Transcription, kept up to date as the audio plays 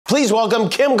Please welcome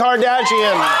Kim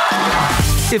Kardashian.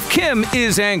 If Kim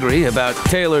is angry about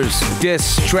Taylor's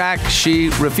diss track, she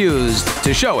refused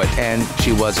to show it, and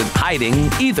she wasn't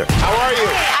hiding either. How are you?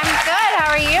 I'm good.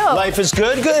 How are you? Life is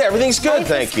good? Good. Everything's good,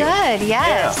 thank you. Good, yes.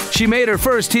 Yeah. She made her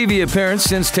first TV appearance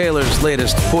since Taylor's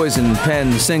latest Poison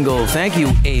Pen single, Thank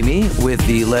You, aIMee, with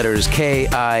the letters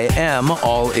K-I-M,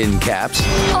 all in caps.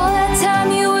 All that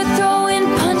time you were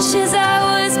throwing punches,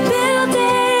 I was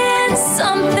building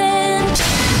something.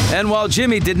 And while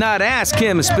Jimmy did not ask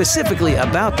Kim specifically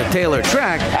about the Taylor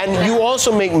track... And you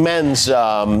also make men's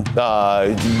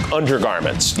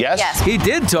undergarments, yes? Yes. He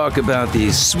did talk about the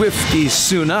Swiftie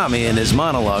tsunami in his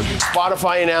monologue.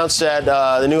 Spotify announced that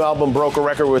the new album broke a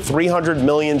record with 300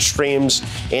 million streams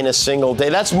in a single day.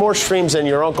 That's more streams than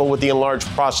your uncle with the enlarged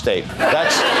prostate.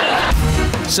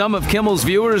 Some of Kimmel's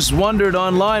viewers wondered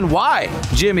online why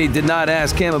Jimmy did not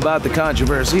ask Kim about the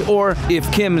controversy, or if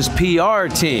Kim's PR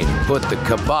team put the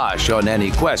kibosh on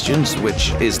any questions,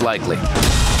 which is likely.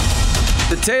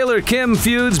 The Taylor-Kim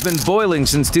feud's been boiling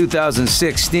since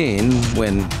 2016,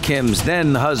 when Kim's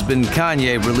then-husband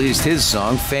Kanye released his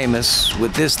song, Famous,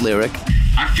 with this lyric.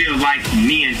 I feel like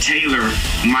me and Taylor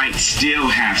might still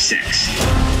have sex.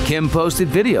 Kim posted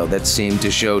video that seemed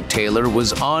to show Taylor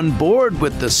was on board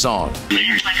with the song.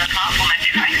 Here's like a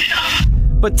compliment, you guys.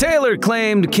 But Taylor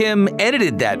claimed Kim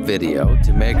edited that video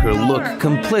to make her look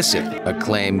complicit, a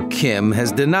claim Kim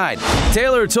has denied.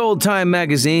 Taylor told Time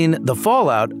magazine the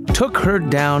fallout took her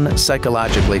down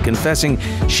psychologically, confessing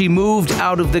she moved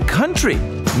out of the country.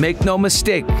 Make no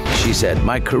mistake, she said,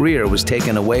 my career was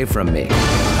taken away from me.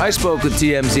 I spoke with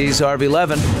TMZ's Harvey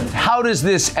Levin. How does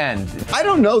this end? I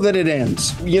don't know that it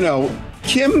ends. You know,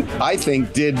 Kim, I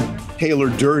think, did Taylor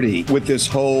dirty with this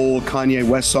whole Kanye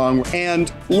West song.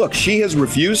 And look, she has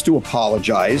refused to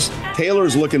apologize.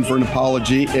 Taylor's looking for an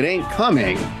apology. It ain't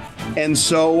coming. And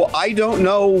so I don't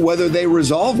know whether they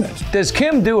resolve it. Does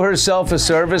Kim do herself a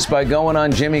service by going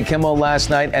on Jimmy Kimmel last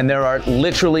night and there are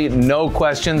literally no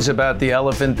questions about the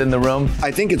elephant in the room?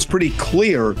 I think it's pretty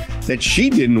clear that she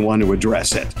didn't want to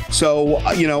address it. So,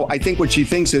 you know, I think what she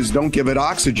thinks is don't give it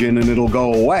oxygen and it'll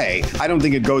go away. I don't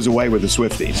think it goes away with the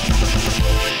Swifties.